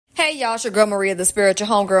Hey y'all, it's your girl Maria, the Spiritual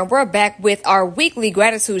Homegirl, and we're back with our weekly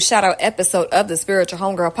gratitude shout-out episode of the Spiritual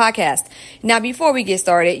Homegirl podcast. Now, before we get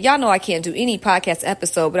started, y'all know I can't do any podcast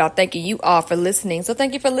episode without thanking you all for listening. So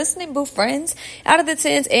thank you for listening, boo friends. Out of the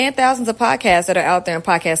tens and thousands of podcasts that are out there in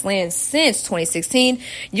podcast land since 2016,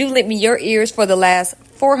 you lent me your ears for the last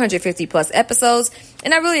 450 plus episodes,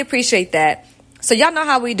 and I really appreciate that. So y'all know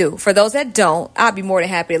how we do. For those that don't, I'll be more than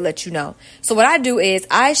happy to let you know. So what I do is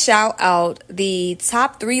I shout out the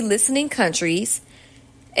top 3 listening countries,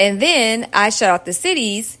 and then I shout out the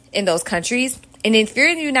cities in those countries. And if you're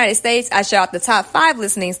in the United States, I shout out the top 5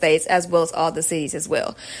 listening states as well as all the cities as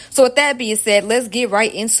well. So with that being said, let's get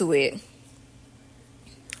right into it.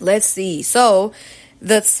 Let's see. So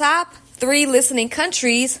the top 3 listening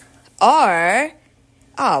countries are,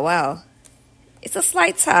 oh wow, it's a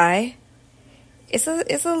slight tie. It's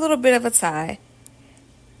a little bit of a tie.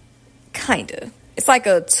 Kinda. It's like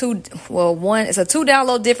it's a 2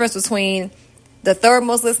 download difference between the 3rd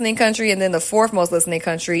most listening country and then the 4th most listening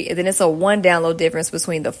country. And then it's a 1 download difference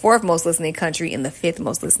between the 4th most listening country and the 5th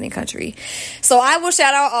most listening country. So I will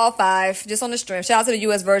shout out all 5 just on the stream. Shout out to the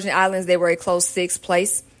U.S. Virgin Islands. They were a close 6th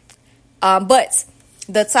place. But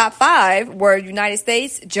the top 5 were United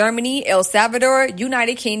States, Germany, El Salvador,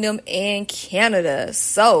 United Kingdom, and Canada.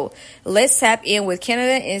 So let's tap in with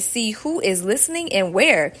Canada and see who is listening and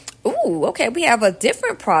where. Ooh, okay. We have a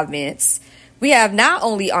different province. We have not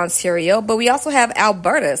only Ontario, but we also have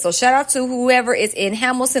Alberta. So shout out to whoever is in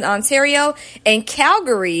Hamilton, Ontario, and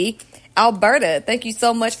Calgary, Alberta. Thank you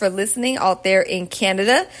so much for listening out there in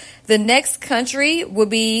Canada. The next country will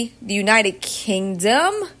be the United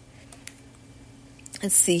Kingdom.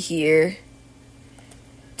 Let's see here.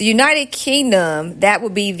 The United Kingdom, that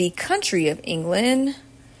would be the country of England.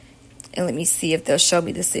 And let me see if they'll show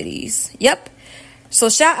me the cities. Yep. So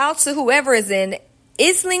shout out to whoever is in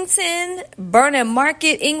Islington, Burnham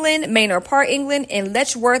Market, England, Manor Park, England, and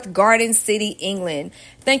Letchworth Garden City, England.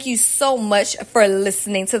 Thank you so much for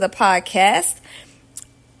listening to the podcast.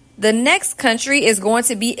 The next country is going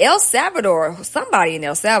to be El Salvador. Somebody in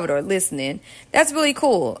El Salvador listening. That's really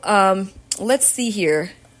cool. Let's see here.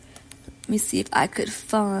 Let me see if I could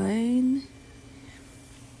find.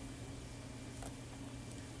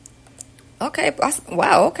 Okay.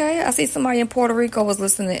 Wow. Okay. I see somebody in Puerto Rico was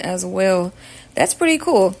listening as well. That's pretty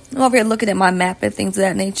cool. I'm over here looking at my map and things of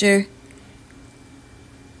that nature.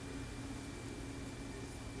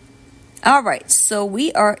 All right. So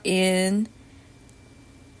we are in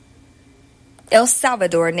El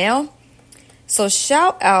Salvador now. So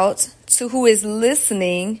shout out to who is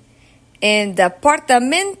listening in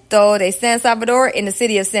Departamento de San Salvador in the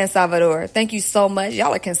city of San Salvador. Thank you so much.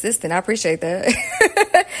 Y'all are consistent. I appreciate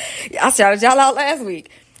that. I shouted y'all out last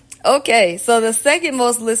week. Okay, so the second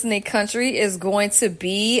most listening country is going to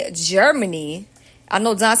be Germany. I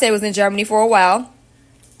know Dante was in Germany for a while,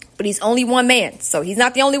 but he's only one man. So he's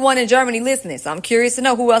not the only one in Germany listening. So I'm curious to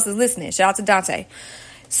know who else is listening. Shout out to Dante.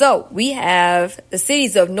 So we have the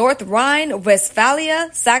cities of North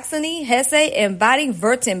Rhine-Westphalia, Saxony, Hesse, and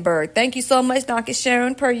Baden-Württemberg. Thank you so much, Donkey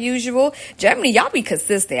Sharon, per usual. Germany, y'all be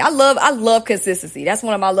consistent. I love consistency. That's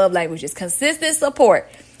one of my love languages. Consistent support.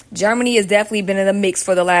 Germany has definitely been in the mix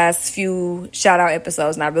for the last few shout-out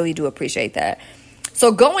episodes, and I really do appreciate that.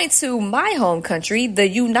 So going to my home country, the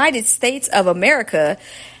United States of America,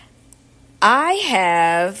 I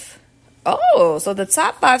have... Oh, so the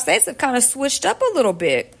top 5 states have kind of switched up a little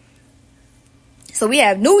bit. So we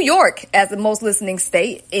have New York as the most listening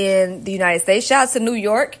state in the United States. Shout out to New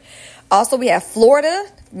York. Also, we have Florida,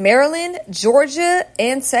 Maryland, Georgia,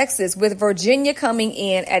 and Texas, with Virginia coming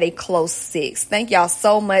in at a close 6. Thank y'all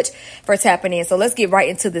so much for tapping in. So let's get right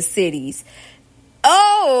into the cities.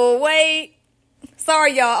 Oh, wait.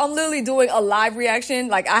 Sorry, y'all. I'm literally doing a live reaction.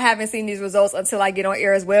 Like, I haven't seen these results until I get on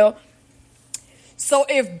air as well. So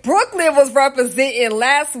if Brooklyn was representing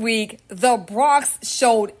last week, the Bronx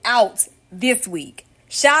showed out this week.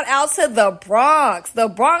 Shout out to the Bronx. The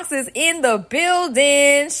Bronx is in the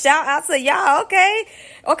building. Shout out to y'all, okay?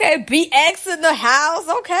 Okay, BX in the house,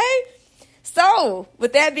 okay? So,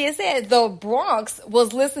 with that being said, the Bronx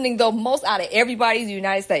was listening the most out of everybody in the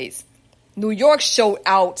United States. New York showed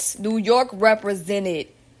out. New York represented.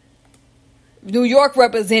 New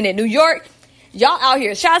York, y'all out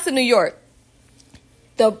here. Shout out to New York.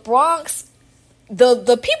 The Bronx,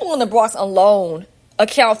 the people in the Bronx alone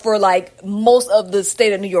account for like most of the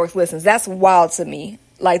state of New York's listens. That's wild to me.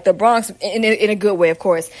 Like the Bronx in a good way, of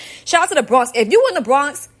course. Shout out to the Bronx. If you in the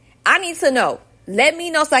Bronx, I need to know. Let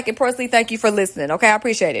me know so I can personally thank you for listening. Okay, I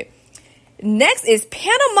appreciate it. Next is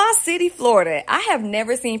Panama City, Florida. I have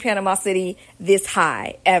never seen Panama City this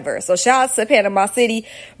high ever. So shout out to Panama City,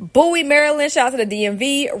 Bowie, Maryland. Shout out to the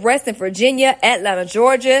DMV, Reston, Virginia, Atlanta,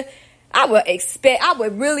 Georgia. I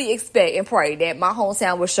would really expect and pray that my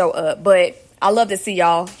hometown will show up. But I love to see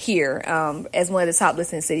y'all here as one of the top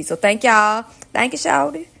listening cities. So thank y'all. Thank you,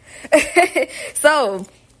 Shoutout. So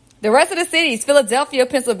the rest of the cities: Philadelphia,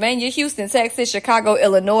 Pennsylvania, Houston, Texas, Chicago,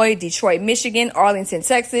 Illinois, Detroit, Michigan, Arlington,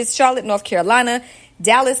 Texas, Charlotte, North Carolina,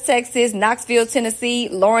 Dallas, Texas, Knoxville, Tennessee,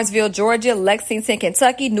 Lawrenceville, Georgia, Lexington,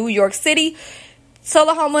 Kentucky, New York City,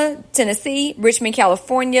 Tullahoma, Tennessee, Richmond,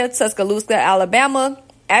 California, Tuscaloosa, Alabama,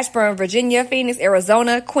 Ashburn, Virginia, Phoenix,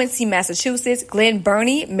 Arizona, Quincy, Massachusetts, Glen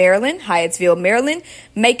Burnie, Maryland, Hyattsville, Maryland,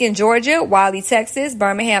 Macon, Georgia, Wiley, Texas,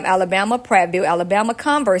 Birmingham, Alabama, Prattville, Alabama,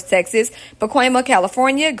 Converse, Texas, Pacoima,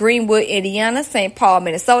 California, Greenwood, Indiana, St. Paul,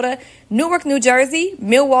 Minnesota, Newark, New Jersey,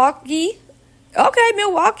 Milwaukee,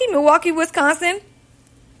 Wisconsin,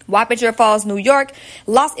 Wappinger Falls, New York,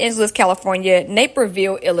 Los Angeles, California,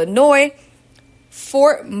 Naperville, Illinois,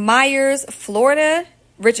 Fort Myers, Florida,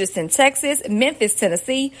 Richardson, Texas, Memphis,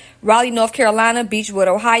 Tennessee, Raleigh, North Carolina, Beechwood,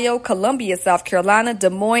 Ohio, Columbia, South Carolina,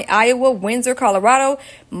 Des Moines, Iowa, Windsor, Colorado,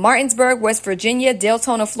 Martinsburg, West Virginia,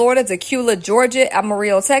 Deltona, Florida, Dacula, Georgia,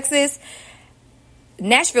 Amarillo, Texas,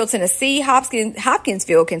 Nashville, Tennessee,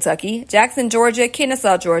 Hopkinsville, Kentucky, Jackson, Georgia,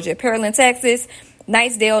 Kennesaw, Georgia, Pearland, Texas,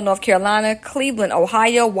 Knightsdale, North Carolina, Cleveland,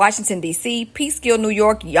 Ohio, Washington, D.C., Peekskill, New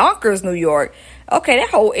York, Yonkers, New York. Okay, that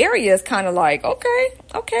whole area is kind of like, okay,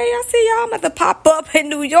 I see y'all. I'm about to pop up in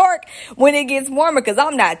New York when it gets warmer, because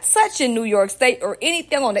I'm not touching New York State or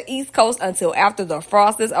anything on the East Coast until after the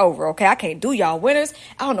frost is over, okay? I can't do y'all winters.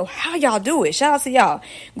 I don't know how y'all do it. Shout out to y'all.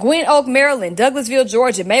 Gwen Oak, Maryland, Douglasville,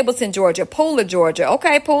 Georgia, Mableton, Georgia, Pooler, Georgia.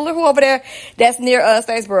 Okay, Pooler, who over there that's near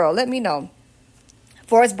Statesboro? Let me know.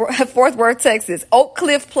 Fort Worth, Texas. Oak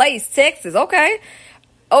Cliff Place, Texas. Okay.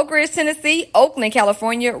 Oak Ridge, Tennessee, Oakland,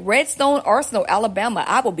 California, Redstone Arsenal, Alabama.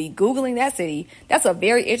 I will be Googling that city. That's a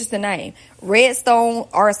very interesting name. Redstone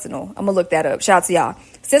Arsenal. I'm going to look that up. Shout out to y'all.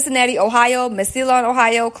 Cincinnati, Ohio, Massillon,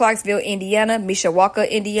 Ohio, Clarksville, Indiana, Mishawaka,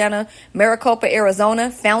 Indiana, Maricopa,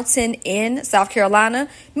 Arizona, Fountain Inn, South Carolina,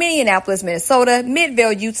 Minneapolis, Minnesota,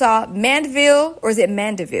 Midvale, Utah, Mandeville,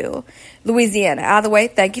 Louisiana. Either way,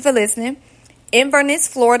 thank you for listening. Inverness,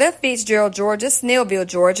 Florida, Fitzgerald, Georgia, Snellville,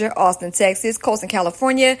 Georgia, Austin, Texas, Colson,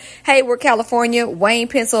 California, Hayward, California, Wayne,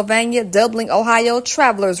 Pennsylvania, Dublin, Ohio,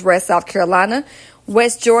 Travelers Rest, South Carolina,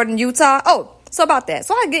 West Jordan, Utah. Oh, so about that.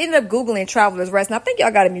 So I ended up Googling Travelers Rest, and I think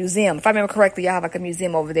y'all got a museum. If I remember correctly, y'all have like a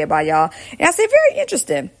museum over there by y'all. And I said, very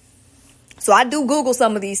interesting. So I do Google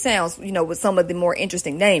some of these towns, with some of the more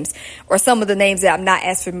interesting names, or some of the names that I'm not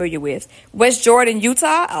as familiar with. West Jordan,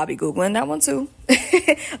 Utah, I'll be Googling that one too.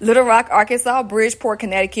 Little Rock, Arkansas, Bridgeport,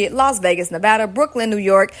 Connecticut, Las Vegas, Nevada, Brooklyn, New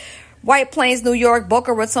York, White Plains, New York,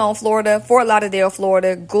 Boca Raton, Florida, Fort Lauderdale,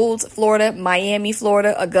 Florida, Gould, Florida, Miami,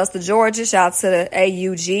 Florida, Augusta, Georgia. Shout out to the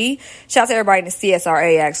AUG. Shout out to everybody in the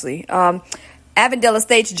CSRA, actually. Avondale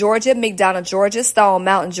Estates, Georgia, McDonough, Georgia, Stone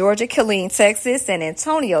Mountain, Georgia, Killeen, Texas, San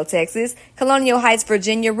Antonio, Texas, Colonial Heights,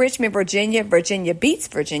 Virginia, Richmond, Virginia, Virginia Beach,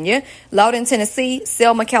 Virginia, Loudoun, Tennessee,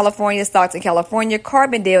 Selma, California, Stockton, California,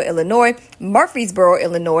 Carbondale, Illinois, Murfreesboro,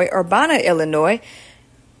 Illinois, Urbana, Illinois,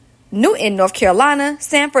 Newton, North Carolina,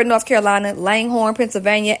 Sanford, North Carolina, Langhorne,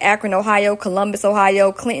 Pennsylvania, Akron, Ohio, Columbus,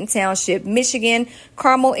 Ohio, Clinton Township, Michigan,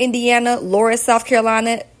 Carmel, Indiana, Loris, South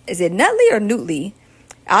Carolina. Is it Nutley or Newtley?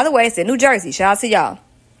 Either way, it's in New Jersey. Shout out to y'all.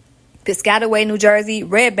 Piscataway, New Jersey,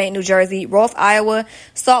 Red Bank, New Jersey, Roth, Iowa,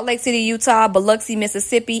 Salt Lake City, Utah, Biloxi,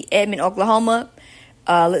 Mississippi, Edmond, Oklahoma.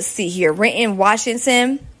 Let's see here. Renton,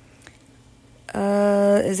 Washington.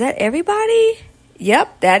 Is that everybody?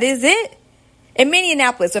 Yep, that is it. And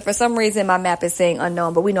Minneapolis. So for some reason, my map is saying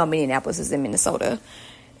unknown, but we know Minneapolis is in Minnesota.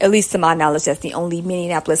 At least to my knowledge, that's the only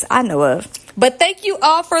Minneapolis I know of. But thank you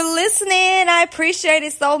all for listening. I appreciate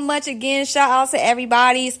it so much. Again, shout out to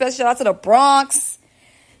everybody, especially shout out to the Bronx.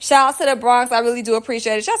 Shout out to the Bronx. I really do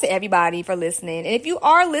appreciate it. Shout out to everybody for listening. And if you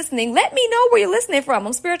are listening, let me know where you're listening from.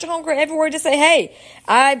 I'm Spiritual Homegirl everywhere. Just say, hey,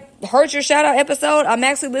 I heard your shout out episode. I'm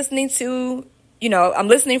actually listening to, I'm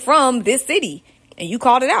listening from this city. And you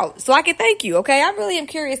called it out. So I can thank you, okay? I really am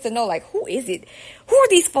curious to know, who is it? Who are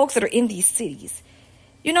these folks that are in these cities?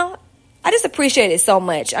 I just appreciate it so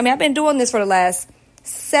much. I mean, I've been doing this for the last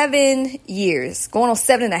 7 years, going on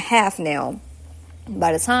 7.5 now.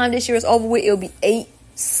 By the time this year is over with, it'll be 8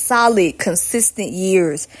 solid, consistent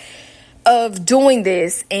years of doing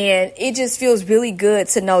this. And it just feels really good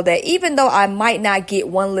to know that even though I might not get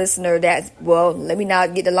one listener let me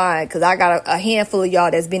not get the line, because I got a handful of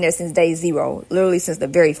y'all that's been there since day 0, literally since the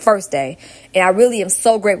very first day. And I really am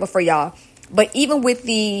so grateful for y'all. But even with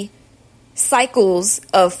the cycles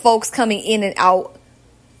of folks coming in and out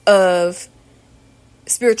of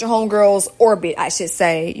Spiritual Homegirls orbit, I should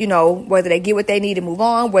say, whether they get what they need to move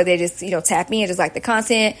on, whether they just, tap in, just like the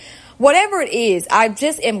content, whatever it is. I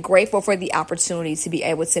just am grateful for the opportunity to be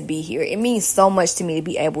able to be here. It means so much to me to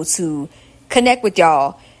be able to connect with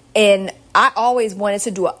y'all. And I always wanted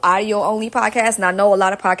to do an audio only podcast. And I know a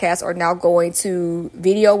lot of podcasts are now going to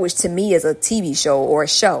video, which to me is a TV show or a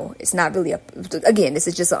show. It's not really again, this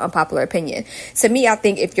is just an unpopular opinion. To me, I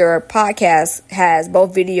think if your podcast has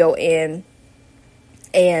both video and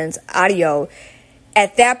audio,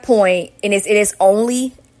 at that point, and it is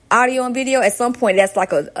only audio and video, at some point that's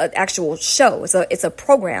like an actual show. It's a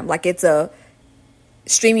program, like it's a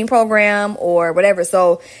streaming program or whatever.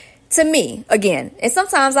 So to me, again, and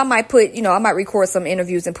sometimes I might I might record some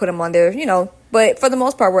interviews and put them on there, but for the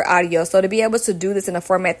most part, we're audio. So to be able to do this in a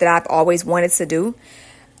format that I've always wanted to do,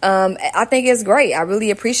 I think it's great. I really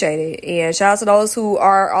appreciate it. And shout out to those who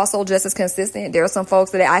are also just as consistent. There are some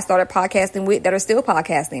folks that I started podcasting with that are still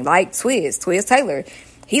podcasting, like Twiz Taylor.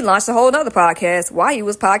 He launched a whole nother podcast while he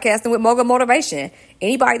was podcasting with Mogul Motivation.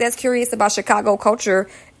 Anybody that's curious about Chicago culture,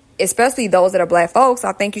 especially those that are Black folks,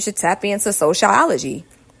 I think you should tap into sociology.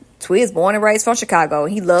 Twiz, born and raised from Chicago.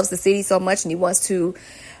 He loves the city so much, and he wants to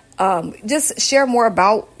just share more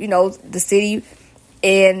about, the city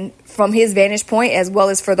and from his vantage point, as well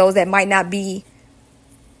as for those that might not be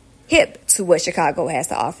hip to what Chicago has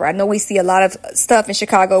to offer. I know we see a lot of stuff in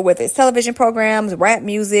Chicago, whether it's television programs, rap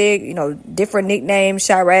music, different nicknames,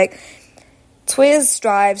 Chirac. Twiz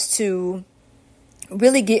strives to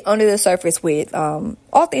really get under the surface with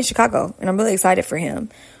all things Chicago, and I'm really excited for him.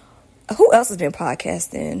 Who else has been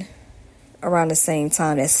podcasting around the same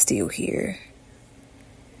time that's still here?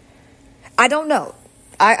 I don't know.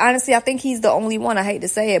 I think he's the only one. I hate to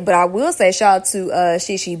say it, but I will say shout out to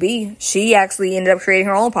Shishi B. She actually ended up creating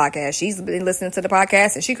her own podcast. She's been listening to the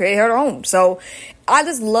podcast and she created her own. So I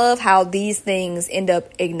just love how these things end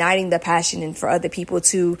up igniting the passion and for other people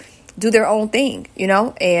to do their own thing,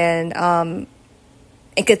 and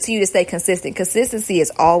continue to stay consistent. Consistency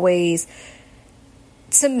is always,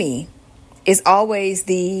 to me, is always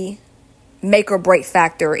the make or break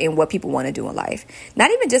factor in what people want to do in life. Not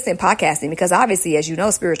even just in podcasting, because obviously, as you know,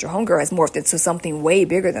 Spiritual Homegirl has morphed into something way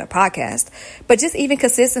bigger than a podcast, but just even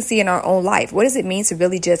consistency in our own life. What does it mean to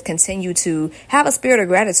really just continue to have a spirit of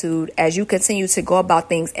gratitude as you continue to go about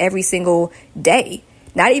things every single day?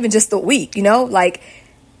 Not even just a week, like,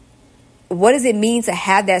 what does it mean to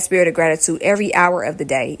have that spirit of gratitude every hour of the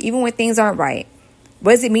day, even when things aren't right?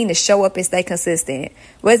 What does it mean to show up and stay consistent?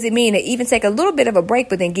 What does it mean to even take a little bit of a break,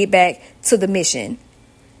 but then get back to the mission?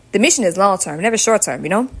 The mission is long-term, never short-term,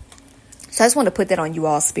 So I just want to put that on you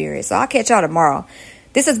all's spirit. So I'll catch y'all tomorrow.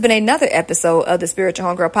 This has been another episode of the Spiritual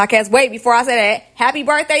Homegirl Podcast. Wait, before I say that, happy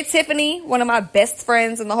birthday, Tiffany. One of my best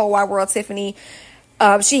friends in the whole wide world, Tiffany.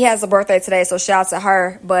 She has a birthday today, so shout out to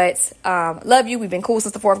her. But love you. We've been cool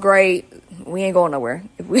since the 4th grade. We ain't going nowhere.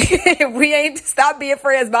 If we ain't stopped being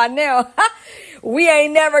friends by now, we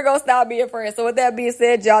ain't never gonna stop being friends. So with that being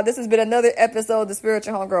said, y'all, this has been another episode of the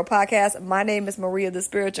Spiritual Homegirl Podcast. My name is Maria, the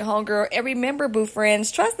Spiritual Homegirl. And remember, boo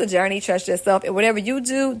friends, trust the journey, trust yourself, and whatever you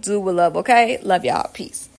do, do with love, okay? Love y'all. Peace.